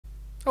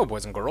Hello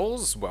boys and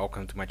girls,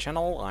 welcome to my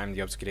channel. I'm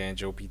the Obscure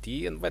Angel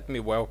PT and let me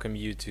welcome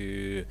you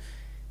to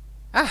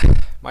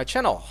my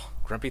channel,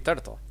 Grumpy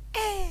Turtle.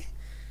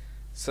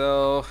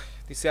 So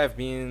this have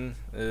been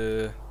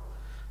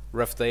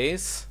rough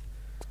days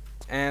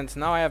and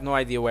now I have no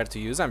idea where to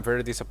use. I'm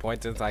very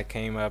disappointed. I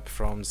came up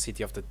from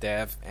City of the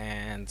Dev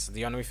and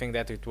the only thing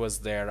that it was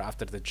there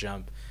after the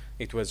jump,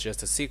 it was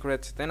just a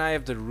secret. Then I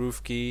have the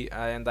roof key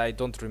and I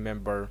don't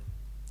remember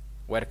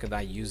where could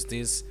I use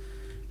this.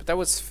 But I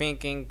was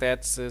thinking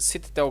that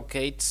Citadel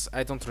Gates,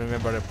 I don't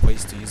remember a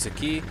place to use a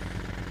key.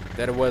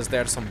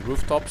 There some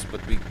rooftops,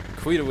 but we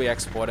clearly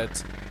exported.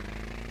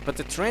 But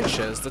the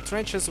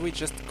trenches we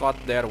just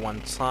got there one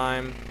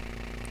time.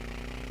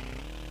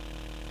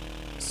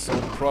 So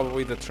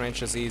probably the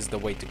trenches is the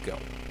way to go,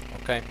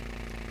 okay?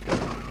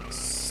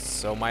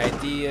 So my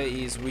idea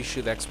is we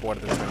should export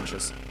the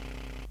trenches.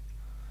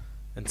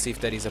 And see if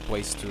there is a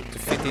place to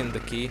fit in the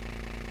key.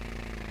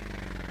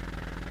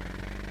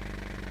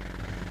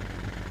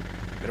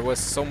 There was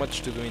so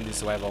much to do in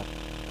this level.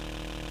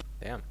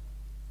 Damn.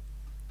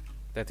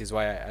 That is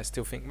why I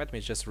still think, let me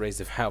just raise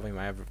the volume.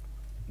 I have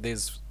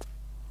this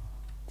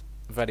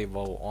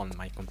variable on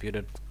my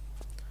computer.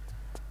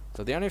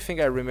 So the only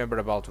thing I remember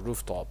about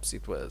rooftops,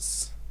 it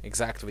was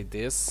exactly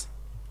this.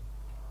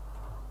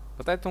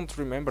 But I don't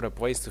remember a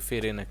place to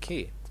fit in a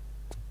key.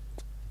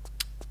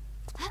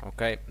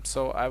 Okay,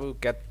 so I will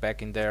get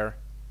back in there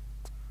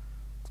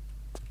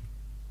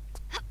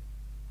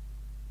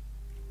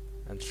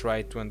and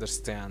try to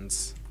understand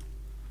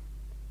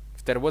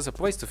if there was a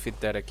place to fit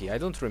that key. I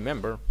don't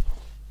remember.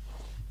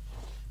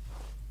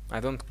 I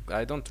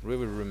don't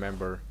really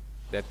remember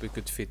that we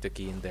could fit the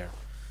key in there.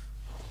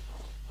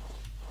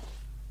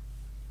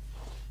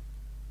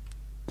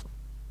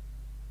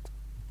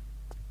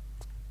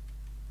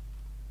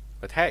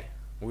 But hey,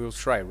 we will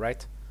try,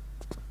 right?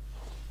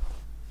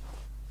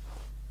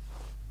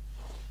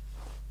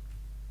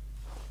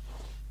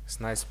 This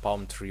nice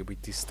palm tree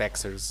with these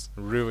textures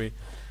really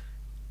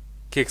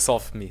kicks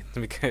off me.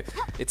 Because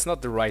it's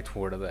not the right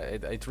word.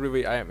 It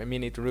really, I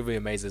mean, it really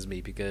amazes me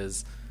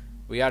because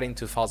we are in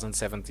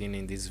 2017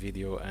 in this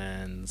video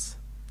and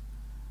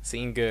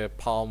seeing a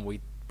palm with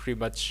pretty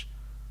much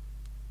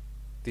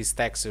these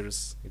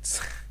textures,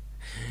 it's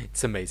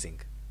it's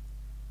amazing.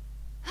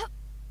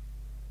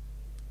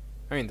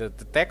 I mean, the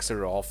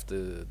texture of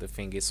the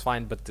thing is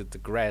fine, but the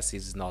grass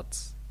is not.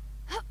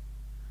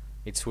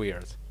 It's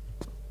weird.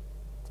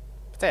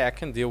 I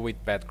can deal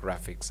with bad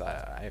graphics.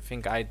 I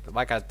think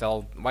like I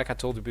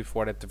told you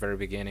before at the very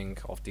beginning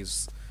of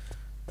this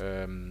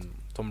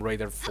Tomb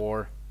Raider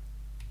 4.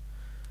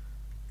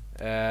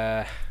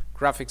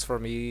 Graphics for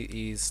me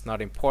is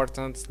not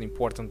important. The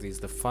important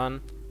is the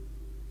fun.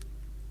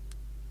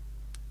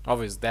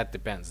 Obviously, that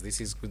depends.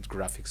 This is good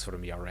graphics for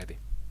me already,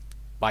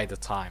 by the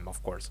time,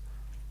 of course.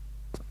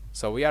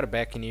 So we are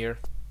back in here,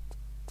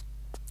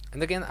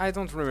 and again, I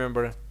don't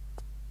remember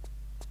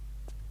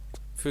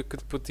if we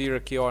could put here a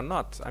key or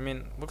not. I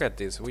mean, look at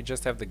this. We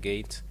just have the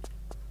gate.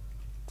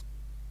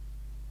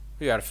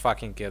 You are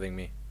fucking kidding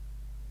me.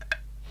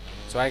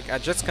 So I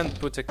just can't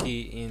put a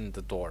key in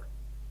the door.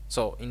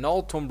 So in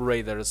all Tomb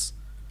Raiders,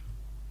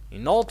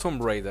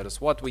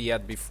 what we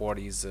had before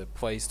is a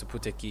place to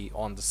put a key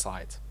on the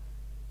side,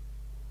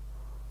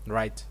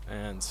 right?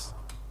 And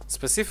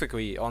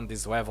specifically on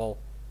this level,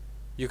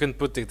 you can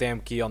put the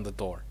damn key on the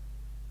door.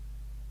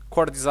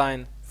 Core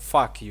design,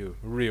 fuck you,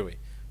 really.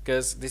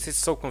 Because this is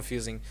so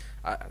confusing.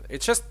 I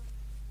just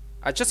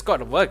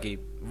got lucky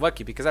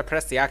because I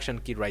pressed the action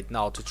key right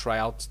now to try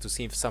out to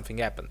see if something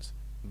happens.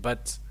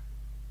 But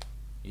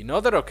in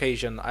other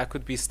occasion, I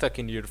could be stuck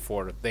in here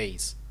for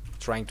days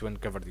trying to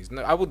uncover this.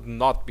 No, I would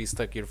not be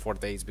stuck here for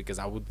days because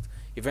I would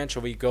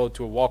eventually go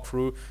to a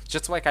walkthrough,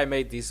 just like I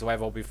made this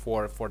level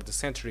before for the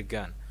sentry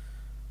gun.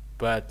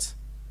 But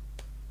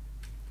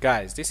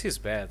guys, this is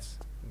bad.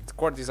 The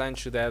core design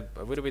should have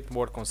a little bit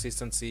more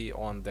consistency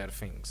on their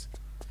things.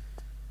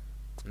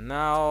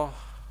 Now,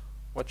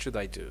 what should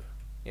I do?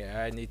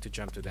 Yeah, I need to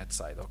jump to that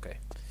side. Okay,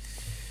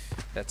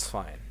 that's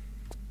fine.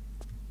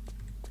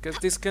 Because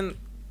this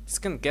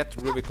can get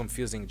really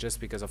confusing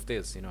just because of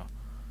this, you know.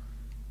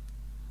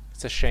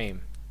 It's a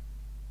shame.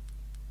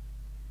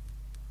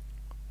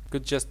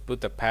 Could just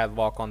put a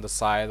padlock on the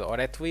side, or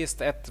at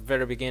least at the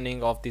very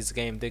beginning of this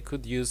game, they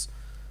could use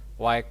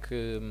like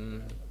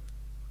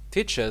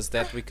teach us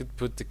that we could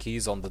put the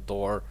keys on the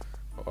door,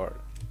 or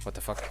what the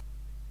fuck.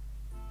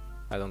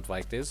 I don't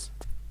like this.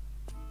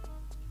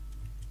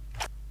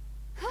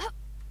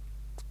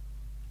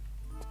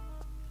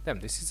 Damn,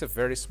 this is a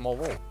very small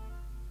wall.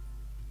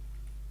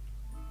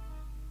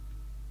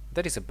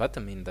 There is a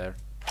button in there.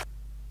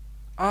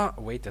 Ah,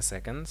 wait a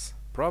second.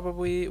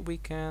 Probably we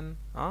can.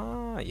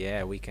 Ah,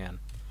 yeah, we can.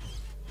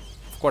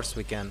 Of course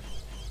we can.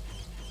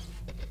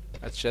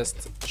 Let's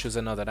just choose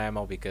another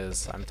ammo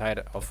because I'm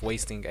tired of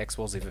wasting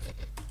explosive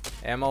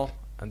ammo,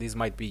 and this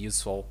might be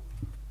useful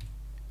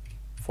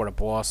for a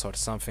boss or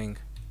something.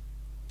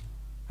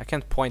 I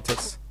can't point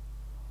it.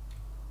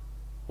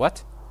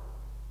 What?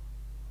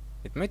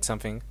 It made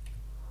something.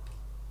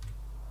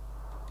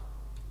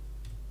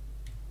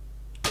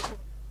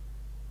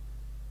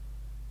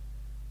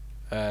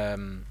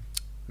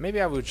 Maybe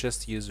I will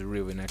just use a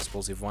really an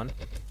explosive one.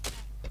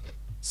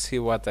 See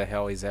what the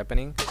hell is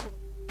happening.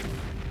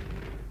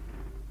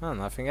 Oh,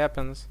 nothing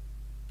happens.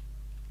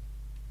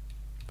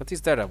 But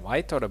is there a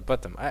light or a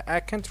button? I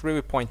can't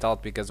really point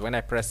out because when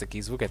I press the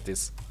keys, look at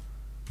this.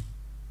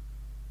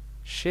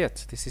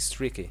 Shit, this is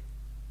tricky.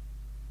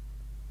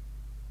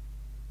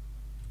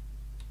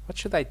 What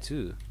should I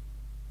do?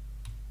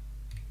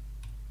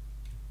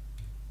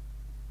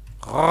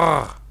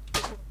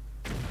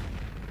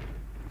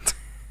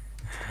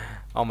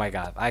 Oh my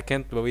god, I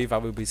can't believe I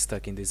will be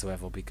stuck in this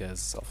level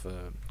because of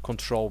a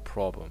control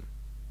problem.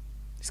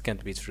 This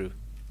can't be true.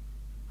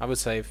 I will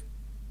save.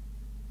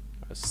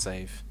 I will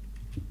save.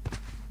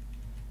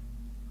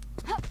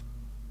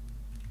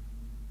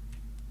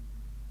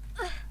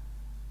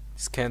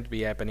 This can't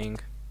be happening.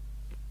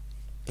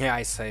 Yeah,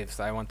 I saved.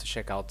 I want to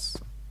check out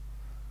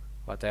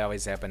what the hell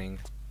is happening.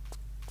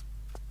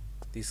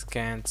 This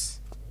can't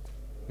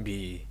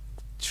be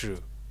true.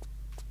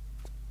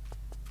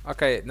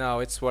 Okay, no,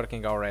 it's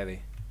working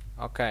already.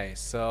 Okay,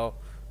 so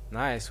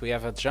nice, we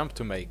have a jump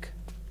to make.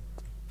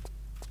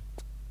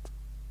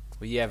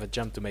 We have a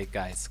jump to make,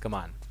 guys. Come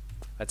on.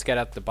 Let's get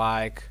out the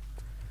bike.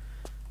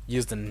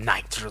 Use the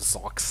nitrous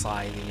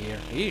oxide in here.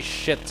 Eee,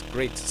 shit,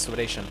 great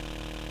acceleration.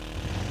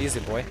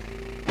 Easy, boy.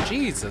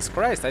 Jesus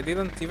Christ, I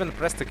didn't even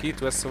press the key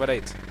to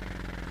accelerate.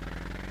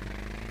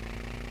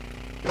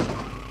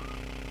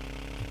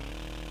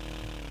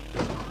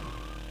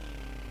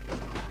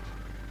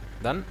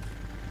 Done.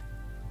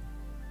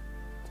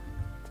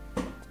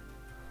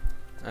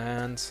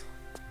 And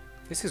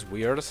this is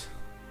weird.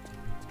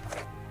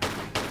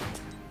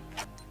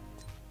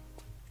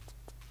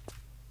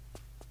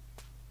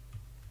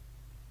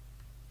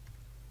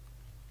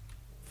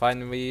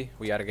 Finally,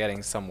 we are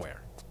getting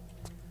somewhere.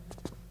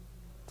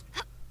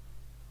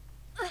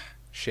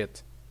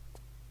 Shit.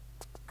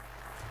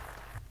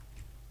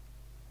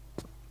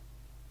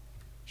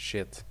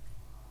 Shit.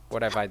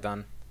 What have I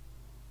done?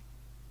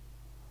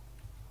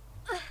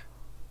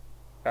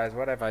 Guys,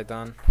 what have I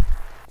done?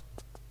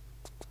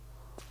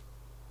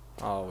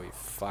 Holy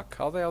fuck.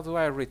 How the hell do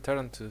I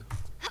return to?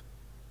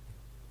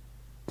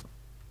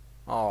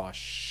 Oh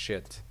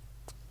shit.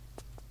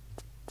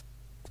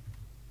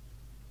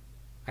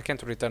 I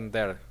can't return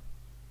there.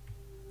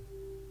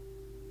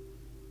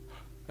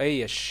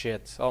 Hey,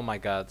 shit. Oh my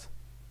god.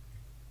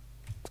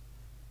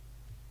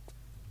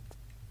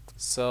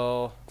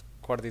 So,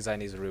 core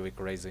design is really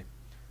crazy.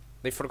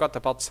 They forgot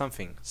about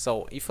something.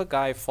 So, if a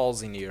guy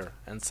falls in here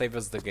and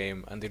saves the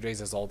game and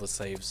erases all the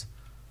saves,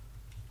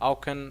 how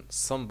can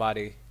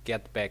somebody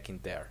get back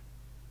in there?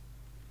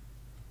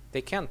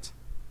 They can't.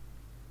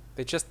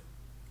 They just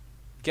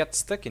get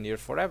stuck in here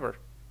forever.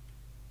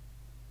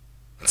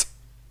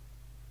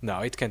 No,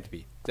 it can't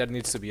be. There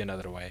needs to be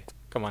another way.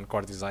 Come on,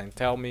 core design,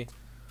 tell me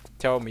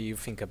you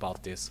think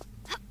about this.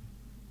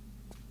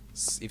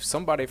 If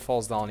somebody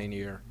falls down in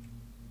here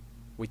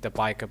with the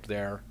bike up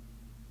there,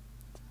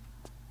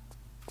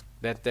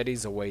 that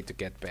is a way to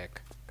get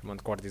back. Come on,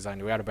 core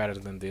design, we are better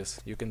than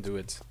this. You can do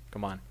it.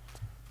 Come on.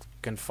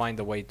 You can find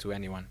a way to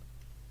anyone.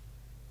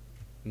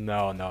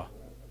 No.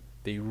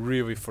 They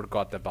really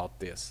forgot about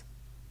this.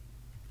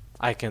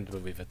 I can't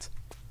believe it.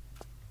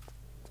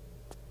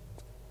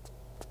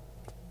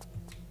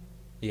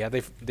 Yeah,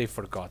 they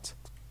forgot.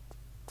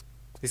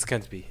 This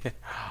can't be.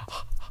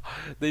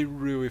 They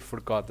really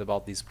forgot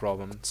about this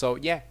problem. So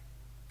yeah,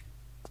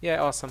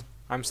 awesome.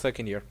 I'm stuck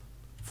in here.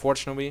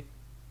 Fortunately,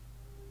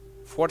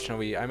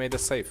 I made a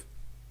save.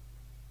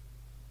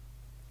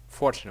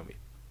 Fortunately,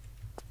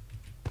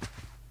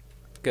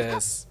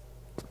 because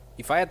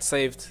if I had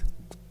saved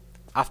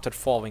after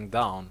falling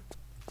down,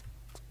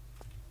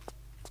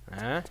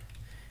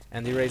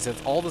 and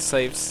erased all the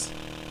saves,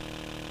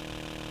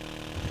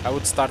 I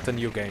would start a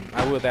new game.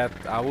 I would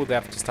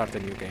have to start a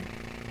new game.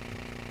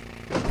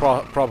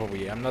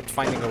 Probably. I'm not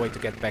finding a way to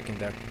get back in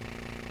there.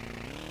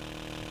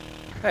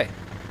 Hey.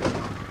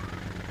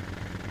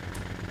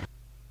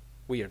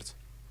 Weird.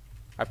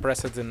 I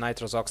pressed the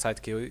nitrous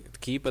oxide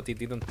key, but it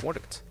didn't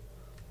work.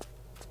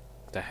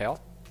 The hell?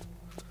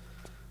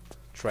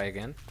 Try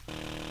again.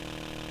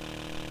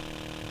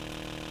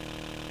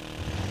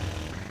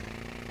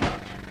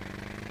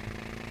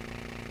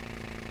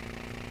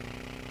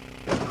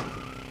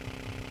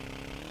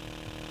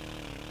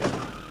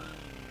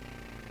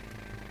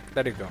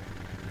 There you go.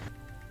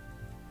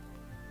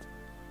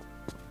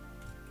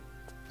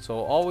 So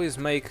always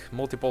make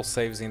multiple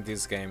saves in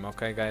this game,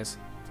 okay guys?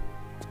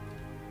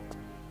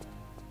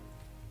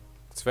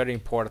 It's very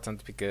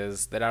important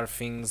because there are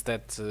things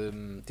that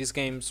these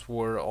games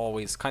were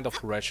always kind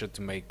of rushed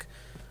to make.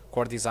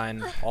 Core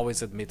design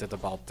always admitted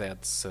about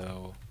that,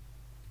 so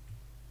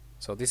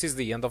this is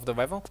the end of the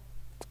level.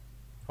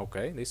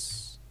 Okay,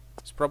 this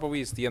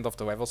probably is the end of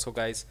the level, so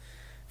guys,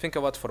 thank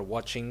you a lot for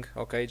watching,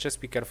 okay? Just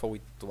be careful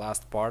with the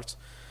last part,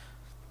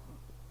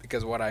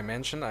 because what I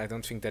mentioned, I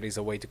don't think there is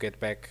a way to get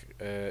back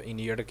in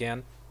here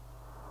again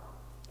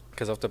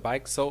because of the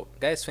bike. So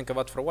guys, thank you a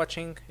lot for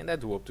watching, and I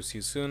do hope to see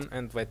you soon,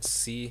 and let's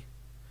see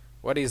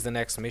what is the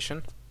next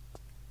mission.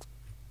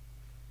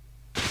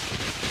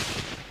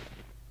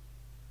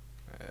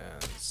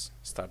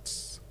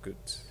 starts good.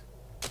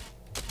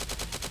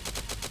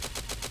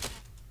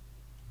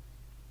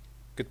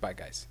 Goodbye,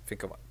 guys.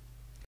 Think about it.